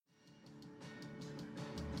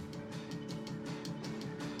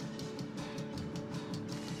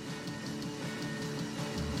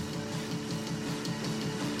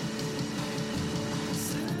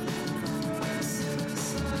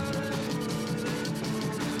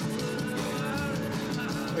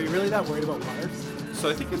Are you really that worried about wires? So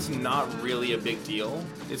I think it's not really a big deal.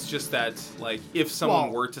 It's just that, like, if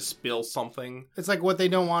someone were to spill something... It's like what they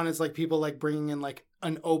don't want is, like, people, like, bringing in, like,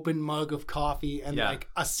 an open mug of coffee and, like,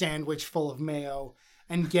 a sandwich full of mayo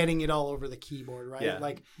and getting it all over the keyboard, right? Yeah.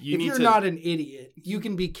 Like, if you're not an idiot, you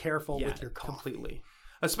can be careful with your coffee. Completely.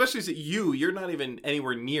 Especially as you're not even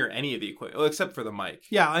anywhere near any of the equipment, well, except for the mic.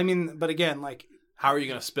 Yeah, I mean, but again, like... How are you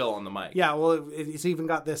going to spill on the mic? Yeah, well, it's even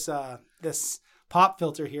got this this pop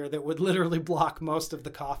filter here that would literally block most of the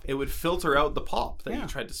coffee. It would filter out the pop that you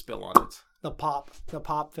tried to spill on it. The pop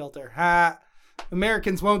filter. Ha!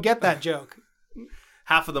 Americans won't get that joke.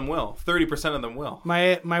 Half of them will. 30% of them will.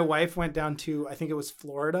 My wife went down to, I think it was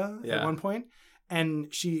Florida at one point,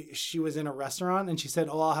 and she was in a restaurant and she said,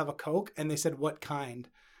 "Oh, I'll have a Coke," and they said, "What kind?"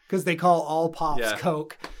 Because they call all pops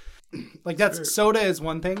Coke. Like that's soda is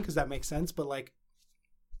one thing because that makes sense, but like.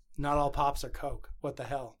 Not all pops are Coke. What the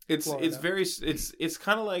hell? It's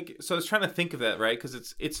kind of like, so I was trying to think of that, right?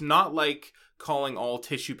 Because it's not like calling all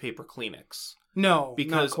tissue paper Kleenex. No,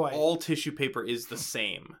 because not quite. All tissue paper is the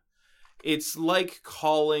same. It's like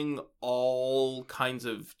calling all kinds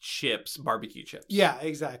of chips barbecue chips. Yeah,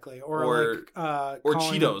 exactly. Or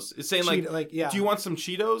Cheetos. It's saying do you want some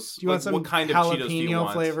Cheetos? Do you want some what kind of Cheetos do you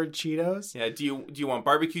want? Flavored Cheetos? Yeah. Do you want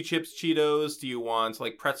barbecue chips Cheetos? Do you want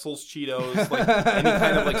like pretzels Cheetos? Like any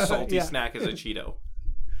kind of like salty snack is a Cheeto.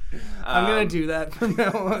 I'm gonna do that from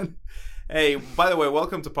now on. Hey, by the way,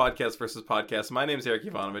 welcome to Podcast versus Podcast. My name is Eric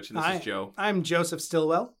Ivanovich, and this is Joe. I'm Joseph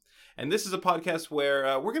Stillwell. And this is a podcast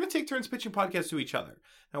where we're going to take turns pitching podcasts to each other.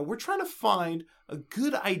 Now, we're trying to find a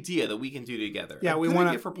good idea that we can do together. Yeah, we want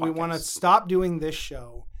to stop doing this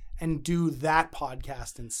show and do that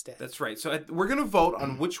podcast instead. That's right. So we're going to vote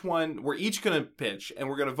on which one. We're each going to pitch, and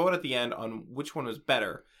we're going to vote at the end on which one was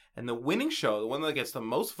better. And the winning show, the one that gets the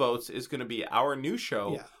most votes, is going to be our new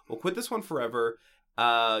show. Yeah. We'll quit this one forever.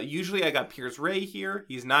 Usually, I got Piers Ray here.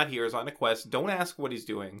 He's not here. He's on a quest. Don't ask what he's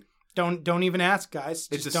doing. Don't even ask, guys.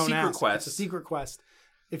 It's a secret quest. It's a secret quest.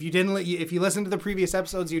 If you listened to the previous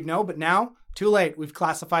episodes, you'd know. But now, too late. We've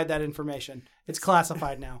classified that information. It's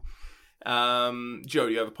classified now. Joe,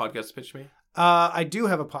 do you have a podcast to pitch me? I do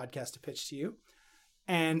have a podcast to pitch to you,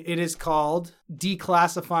 and it is called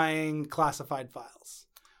Declassifying Classified Files,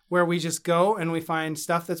 where we just go and we find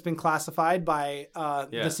stuff that's been classified by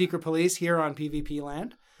the secret police here on PvP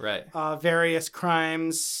land. Right. Various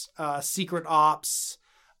crimes, secret ops.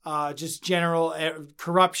 Just general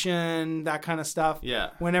corruption, that kind of stuff. Yeah.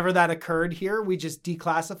 Whenever that occurred here, we just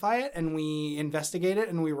declassify it and we investigate it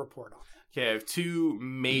and we report on it. Okay, I have two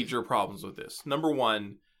major problems with this. Number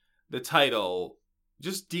one, the title,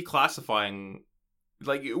 just declassifying.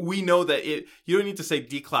 Like, we know that you don't need to say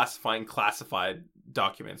declassifying classified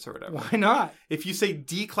documents or whatever. Why not? If you say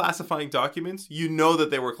declassifying documents, you know that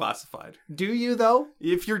they were classified. Do you, though?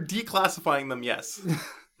 If you're declassifying them, yes.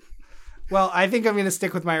 Well, I think I'm going to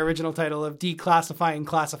stick with my original title of Declassifying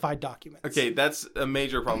Classified Documents. Okay, that's a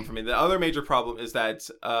major problem for me. The other major problem is that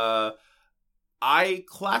I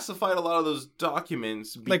classified a lot of those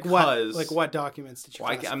documents because... Like what documents did you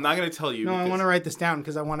classify? I'm not going to tell you. No, I want to write this down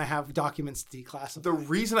because I want to have documents to declassify. The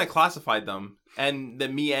reason I classified them, and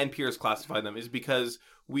that me and Piers classified them, is because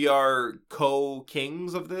we are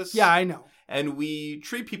co-kings of this. Yeah, I know. And we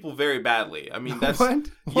treat people very badly. I mean, that's... What?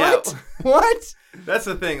 Yeah. What? That's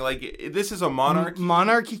the thing. Like, this is a monarchy.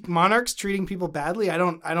 Monarchs treating people badly? I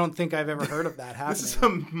don't think I've ever heard of that happening. This is a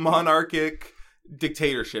monarchic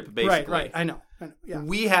dictatorship, basically. Right. I know. Yeah.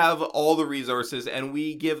 We have all the resources, and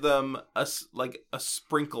we give them a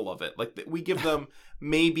sprinkle of it. Like, we give them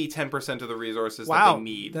maybe 10% of the resources that they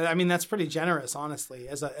need. I mean, that's pretty generous, honestly,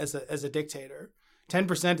 as a dictator.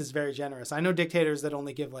 10% is very generous. I know dictators that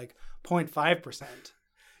only give like 0.5%.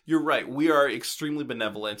 You're right. We are extremely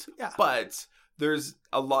benevolent. Yeah. But there's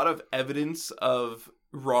a lot of evidence of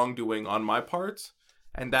wrongdoing on my part,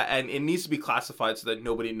 and it needs to be classified so that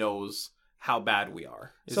nobody knows how bad we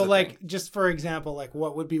are. So like, just for example, like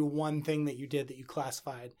what would be one thing that you did that you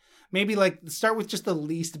classified? Maybe like start with just the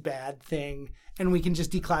least bad thing and we can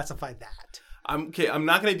just declassify that. I'm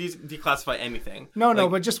not going to declassify anything. No,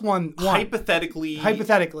 but just one. Hypothetically,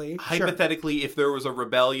 sure. If there was a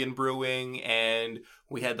rebellion brewing and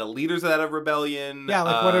we had the leaders of that rebellion, yeah,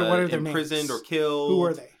 like what are their imprisoned names? or killed? Who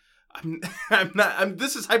were they? I'm not.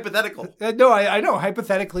 This is hypothetical. No, I know.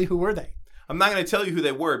 Hypothetically, who were they? I'm not going to tell you who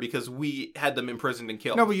they were because we had them imprisoned and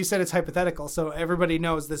killed. No, but you said it's hypothetical, so everybody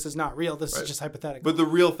knows this is not real. This is just hypothetical. But the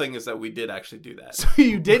real thing is that we did actually do that. So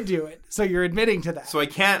you did do it. So you're admitting to that. So I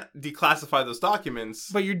can't declassify those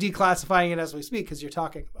documents. But you're declassifying it as we speak because you're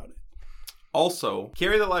talking about it. Also,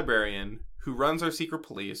 Carrie the librarian, who runs our secret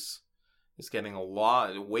police, is getting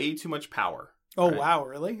way too much power. Oh, right? Wow,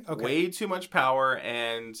 really? Okay. Way too much power,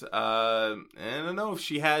 and I don't know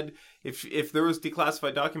if there was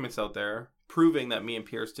declassified documents out there proving that me and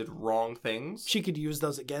Pierce did wrong things. She could use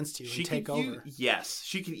those against you and take over. Yes,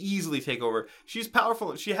 she could easily take over. She's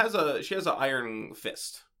powerful. She has an iron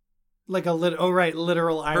fist. Like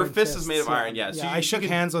literal iron. Her fist is made of iron. Yeah, I shook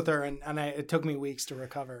hands with her, and it took me weeks to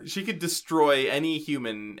recover. She could destroy any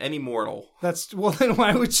human, any mortal. Then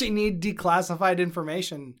why would she need declassified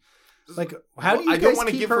information? Like, how do you guys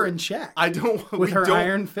keep her in check? With her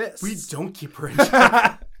iron fist. We don't keep her in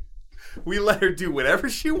check. We let her do whatever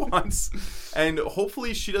she wants, and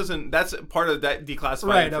hopefully she doesn't. That's part of that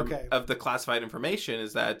declassified of the classified information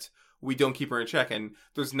is that we don't keep her in check, and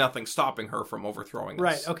there's nothing stopping her from overthrowing us.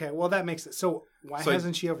 Right. Okay. Well, that makes it. So why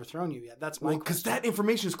hasn't she overthrown you yet? That's my question. Because that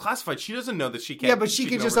information is classified. She doesn't know that she can't. Yeah, but she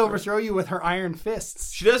could just overthrow you with her iron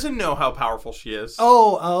fists. She doesn't know how powerful she is.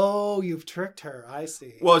 Oh, you've tricked her. I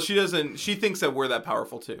see. Well, she doesn't. She thinks that we're that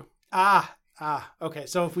powerful too. Okay.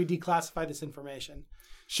 So if we declassify this information,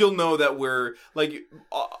 she'll know that we're like.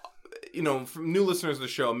 From new listeners of the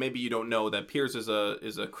show, maybe you don't know that Piers is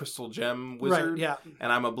a crystal gem wizard, right, yeah,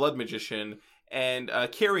 and I'm a blood magician. And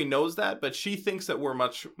Carrie knows that, but she thinks that we're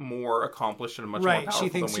much more accomplished and much more powerful. She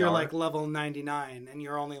thinks than you're are. Like level 99, and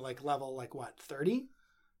you're only like level 30?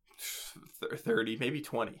 30, maybe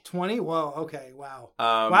 20. 20? Whoa, okay, wow.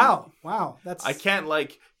 Wow. That's I can't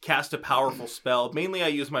cast a powerful spell. Mainly I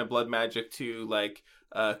use my blood magic to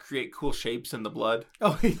create cool shapes in the blood.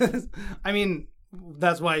 Oh, I mean,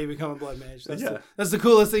 that's why you become a blood mage. That's the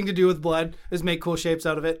coolest thing to do with blood is make cool shapes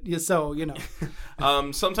out of it. So,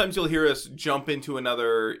 sometimes you'll hear us jump into a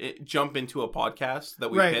podcast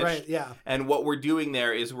that we pitched. Right, yeah. And what we're doing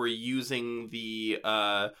there is we're using the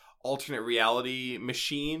alternate reality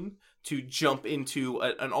machine to jump into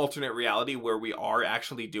an alternate reality where we are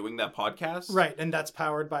actually doing that podcast. Right, and that's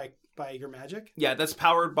powered by your magic? Yeah, that's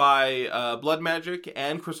powered by blood magic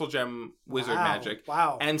and crystal gem wizard magic.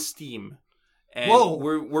 Wow. And steam. And whoa,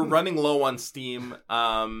 we're running low on steam.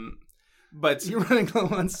 But you're running low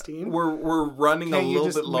on steam. We're running a little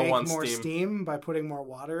bit low on steam. More steam by putting more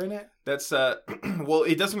water in it. That's well,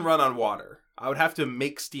 it doesn't run on water. I would have to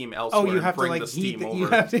make steam elsewhere. Oh, you have and bring to the steam over. You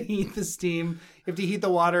have to heat the steam. You have to heat the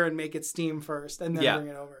water and make it steam first, and then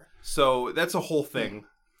bring it over. So that's a whole thing.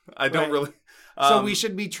 I don't really. So we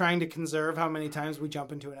should be trying to conserve how many times we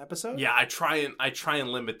jump into an episode. Yeah, I try and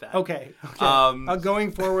limit that. Okay.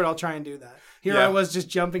 Going forward, I'll try and do that. Here I was just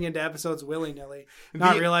jumping into episodes willy-nilly,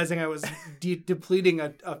 not realizing I was depleting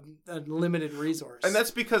a limited resource. And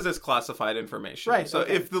that's because it's classified information. Right. So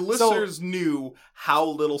if the listeners knew how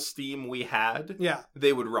little steam we had,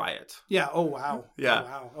 they would riot. Yeah. Oh, wow. Yeah. Oh,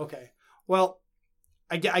 wow. Okay. Well,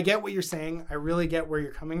 I get what you're saying. I really get where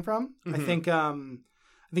you're coming from. Mm-hmm.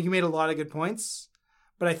 I think you made a lot of good points.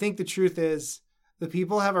 But I think the truth is the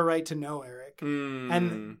people have a right to know, Eric. Mm.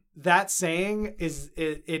 And that saying is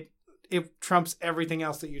it trumps everything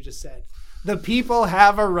else that you just said. The people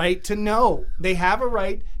have a right to know. They have a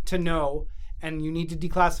right to know, and you need to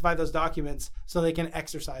declassify those documents so they can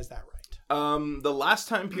exercise that right. The last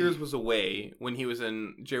time Piers was away, when he was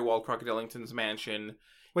in J. Wild Crocodillington's mansion...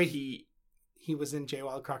 Wait, he was in J.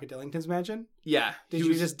 Wild Crocodillington's mansion? Yeah. Did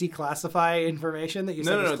you just declassify information that you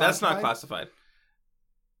said was No, that's not classified.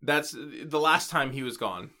 That's the last time he was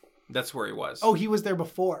gone. That's where he was. Oh, he was there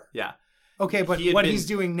before? Yeah. Okay, but what he's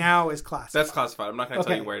doing now is classified. That's classified. I'm not going to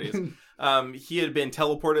tell you where it is. He had been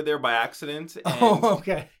teleported there by accident. And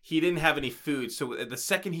okay. He didn't have any food. So the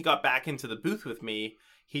second he got back into the booth with me,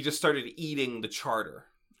 he just started eating the charter.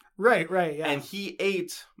 Right, yeah. And he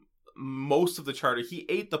ate most of the charter. He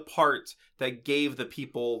ate the part that gave the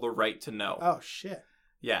people the right to know. Oh, shit.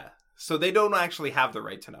 Yeah. So they don't actually have the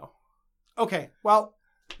right to know. Okay. Well,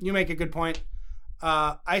 you make a good point.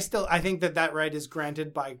 I think that right is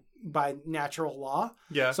granted by natural law.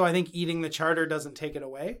 Yeah. So I think eating the charter doesn't take it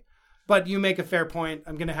away. But you make a fair point.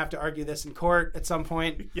 I'm going to have to argue this in court at some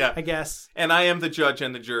point. Yeah. I guess. And I am the judge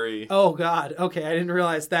and the jury. Oh, God. Okay. I didn't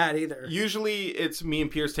realize that either. Usually it's me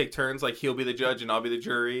and Piers take turns. Like he'll be the judge and I'll be the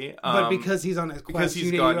jury. But because he's on his quest, because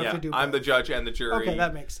he's gone, I'm the judge and the jury. Okay,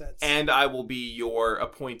 that makes sense. And I will be your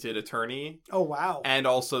appointed attorney. Oh, wow. And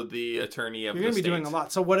also the attorney of the state. You're going to be doing a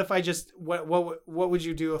lot. So what if I just... What would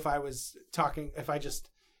you do if I was talking... If I just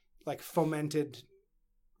fomented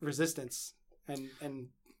resistance and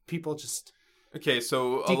people just... Okay,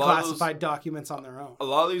 so declassified documents on their own. A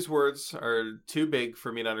lot of these words are too big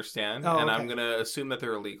for me to understand, and I'm going to assume that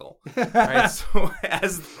they're illegal. All right, so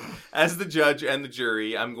as the judge and the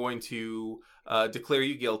jury, I'm going to declare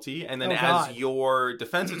you guilty, and then as your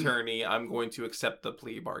defense attorney, I'm going to accept the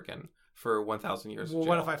plea bargain for 1,000 years of jail.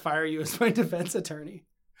 What if I fire you as my defense attorney?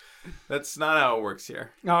 That's not how it works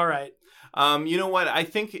here. All right. You know what? I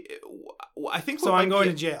think so. I'm going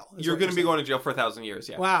to jail. You're going to be going to jail for 1,000 years.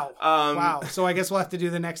 Yeah. Wow. Wow. So I guess we'll have to do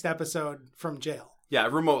the next episode from jail. Yeah,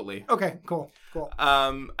 remotely. Okay. Cool.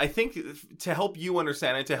 I think to help you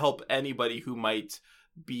understand and to help anybody who might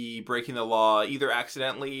be breaking the law either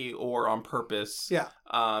accidentally or on purpose. Yeah.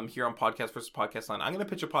 Here on Podcast versus Podcast Land, I'm going to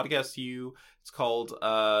pitch a podcast to you. It's called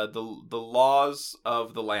the Laws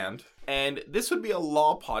of the Land, and this would be a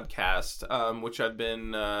law podcast, which I've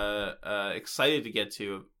been excited to get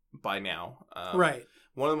to by now. Right.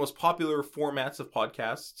 One of the most popular formats of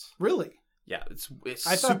podcasts. Really? Yeah, it's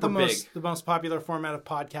I thought super big. The most popular format of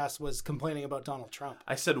podcasts was complaining about Donald Trump.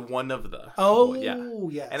 I said one of the. Oh, yeah.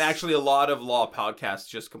 Yes. And actually, a lot of law podcasts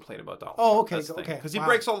just complain about Donald Trump. Okay, okay. Because he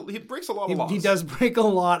breaks a lot of laws. He does break a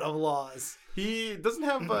lot of laws. He doesn't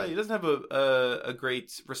have a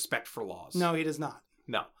great respect for laws. No, he does not.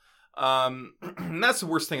 No. That's the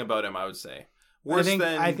worst thing about him, I would say.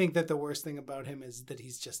 I think that the worst thing about him is that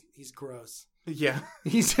he's gross. Yeah.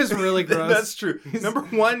 He's just really gross. That's true. Number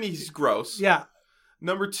one, he's gross. Yeah.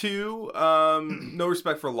 Number two, no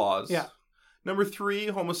respect for laws. Yeah. Number three,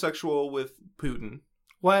 homosexual with Putin.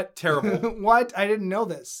 What? Terrible. What? I didn't know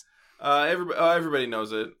this. Everybody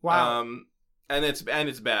knows it. Wow. And it's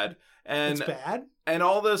bad. And it's bad? And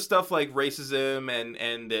all the stuff like racism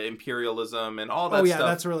and the imperialism and all that stuff. Oh, yeah,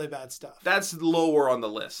 that's really bad stuff. That's lower on the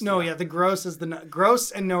list. No, yeah, the gross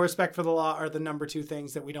and no respect for the law are the number two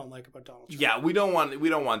things that we don't like about Donald Trump. Yeah, we don't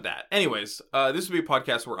want that. Anyways, this would be a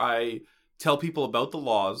podcast where I tell people about the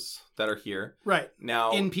laws that are here. Right.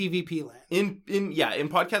 Now in PvP land. In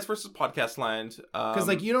Podcast versus Podcast Land.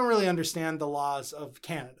 Because you don't really understand the laws of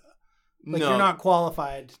Canada. You're not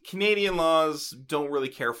qualified. Canadian laws don't really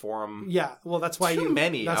care for them. Yeah, well, that's why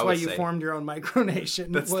you formed your own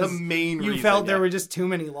micronation. That's the main reason. You felt there were just too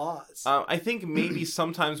many laws. I think maybe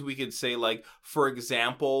sometimes we could say, for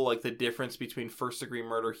example, the difference between first-degree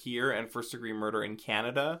murder here and first-degree murder in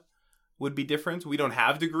Canada would be different. We don't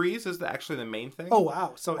have degrees is actually the main thing. Oh,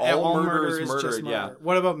 wow. So all murder is murder, just murder. Yeah.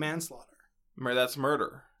 What about manslaughter? That's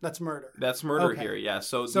murder. That's murder. That's murder here, yeah.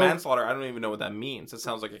 So manslaughter, I don't even know what that means. It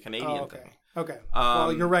sounds like a Canadian thing. Okay.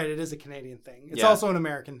 Well, you're right. It is a Canadian thing. It's also an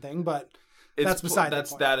American thing, but that's beside the point.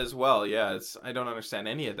 That's that as well, yeah. I don't understand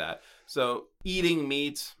any of that. So eating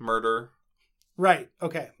meat, murder. Right,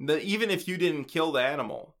 okay. Even if you didn't kill the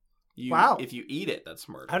animal, if you eat it, that's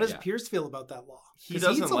murder. How does Pierce feel about that law? He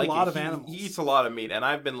doesn't eats a lot of animals. He eats a lot of meat, and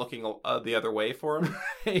I've been looking the other way for him.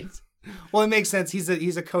 Right. Well, it makes sense. He's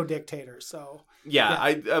a co-dictator, so yeah.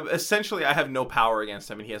 I essentially I have no power against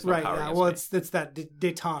him, and he has no power against me. It's that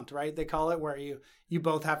détente, right? They call it, where you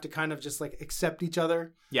both have to kind of just accept each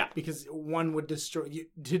other. Yeah. Because one would destroy you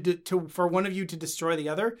for one of you to destroy the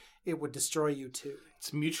other, it would destroy you too.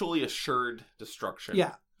 It's mutually assured destruction.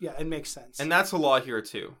 Yeah, it makes sense. And that's a law here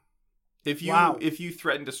too. If you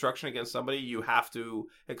threaten destruction against somebody, you have to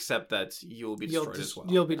accept that you'll be destroyed as well.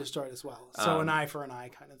 You'll be destroyed as well. So an eye for an eye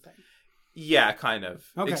kind of thing. Yeah, kind of.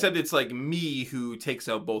 Okay. Except it's me who takes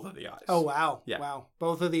out both of the eyes. Oh, wow. Yeah. Wow.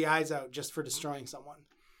 Both of the eyes out just for destroying someone.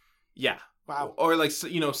 Yeah. Wow. Or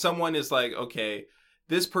someone is okay,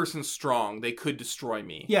 this person's strong. They could destroy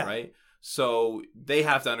me. Yeah. Right? So they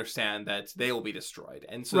have to understand that they will be destroyed.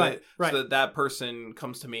 And so, so that person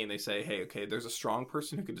comes to me and they say, hey, okay, there's a strong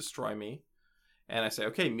person who could destroy me. And I say,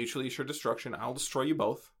 okay, mutually assured destruction. I'll destroy you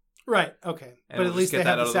both. Right. Okay. And but at least they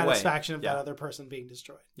have the satisfaction of that other person being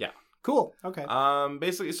destroyed. Yeah. Cool. Okay.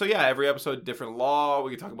 Basically, so yeah, every episode, different law.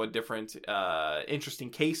 We can talk about different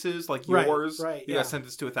interesting cases like yours. Right. You got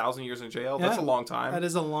sentenced to 1,000 years in jail. Yeah. That's a long time. That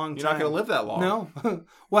is a long time. You're not going to live that long. No.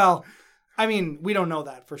 Well, I mean, we don't know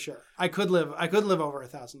that for sure. I could live over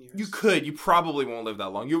 1,000 years. You could. You probably won't live that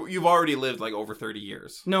long. You've already lived over 30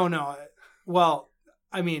 years. No. Well,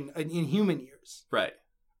 I mean, in human years. Right.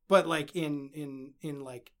 But in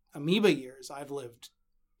amoeba years, I've lived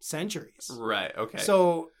centuries. Right. Okay.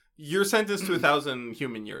 So you're sentenced to 1,000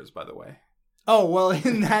 human years, by the way. Oh, well,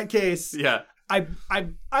 in that case, yeah. I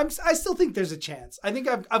still think there's a chance. I think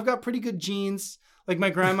I've got pretty good genes. My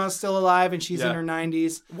grandma's still alive and she's in her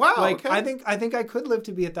 90s. Wow. Okay. I think I could live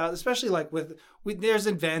to be 1,000, especially with there's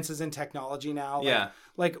advances in technology now.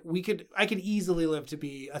 I could easily live to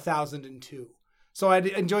be 1,002. So I'd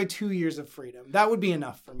enjoy 2 years of freedom. That would be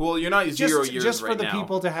enough for me. Well, you're not 0 years just for the now.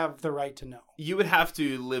 people to have the right to know. You would have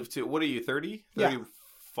to live to, what are you, 30?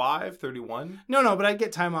 35, 31? No, but I'd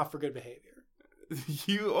get time off for good behavior.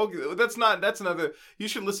 That's another. You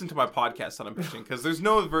should listen to my podcast that I'm pitching, because there's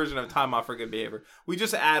no version of time off for good behavior. We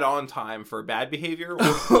just add on time for bad behavior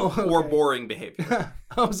or boring behavior.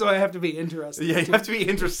 So I have to be interesting. Yeah, you have to be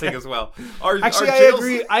interesting as well. I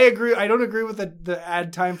agree. I don't agree with the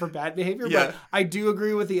add time for bad behavior, but I do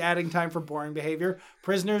agree with the adding time for boring behavior.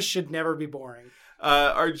 Prisoners should never be boring.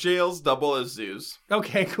 Our jails double as zoos.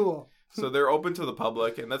 Okay, cool. So they're open to the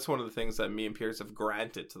public, and that's one of the things that me and Pierce have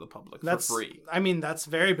granted to the public for free. I mean, that's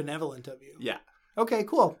very benevolent of you. Yeah. Okay,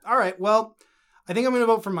 cool. All right, well, I think I'm going to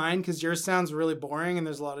vote for mine, because yours sounds really boring, and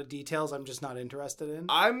there's a lot of details I'm just not interested in.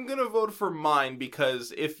 I'm going to vote for mine,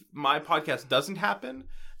 because if my podcast doesn't happen,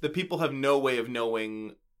 the people have no way of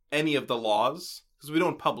knowing any of the laws, because we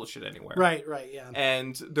don't publish it anywhere. Right, yeah.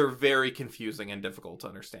 And they're very confusing and difficult to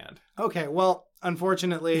understand. Okay, well,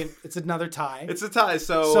 unfortunately, it's another tie. It's a tie,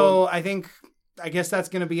 So I guess that's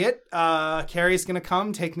going to be it. Carrie's going to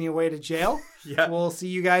come take me away to jail. Yeah. We'll see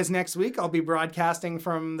you guys next week. I'll be broadcasting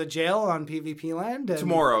from the jail on PvP Land.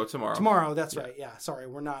 Tomorrow, that's right. Yeah, sorry,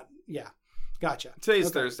 we're not. Yeah, gotcha.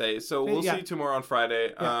 Today's Thursday, so we'll see you tomorrow on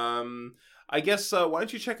Friday. Yeah. I guess, why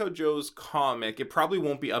don't you check out Joe's comic? It probably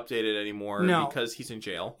won't be updated anymore because he's in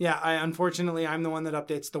jail. Yeah, unfortunately, I'm the one that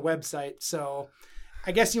updates the website, so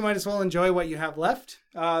I guess you might as well enjoy what you have left.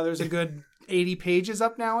 There's a good 80 pages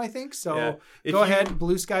up now, I think, so go ahead,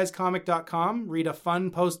 blueskiescomic.com, read a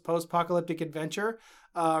fun post-apocalyptic adventure.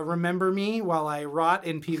 Remember me while I rot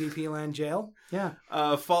in PvP Land jail. Yeah.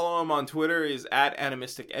 Follow him on Twitter. He's at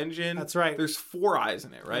Animistic Engine. That's right. There's 4 eyes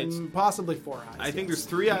in it, right? Possibly 4 eyes. I think there's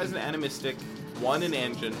 3 eyes in Animistic, 1 in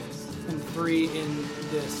Engine, and 3 in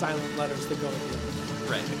the silent letters that go with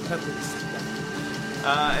it. Right. At least.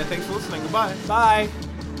 Yeah. And thanks for listening. Goodbye. Bye.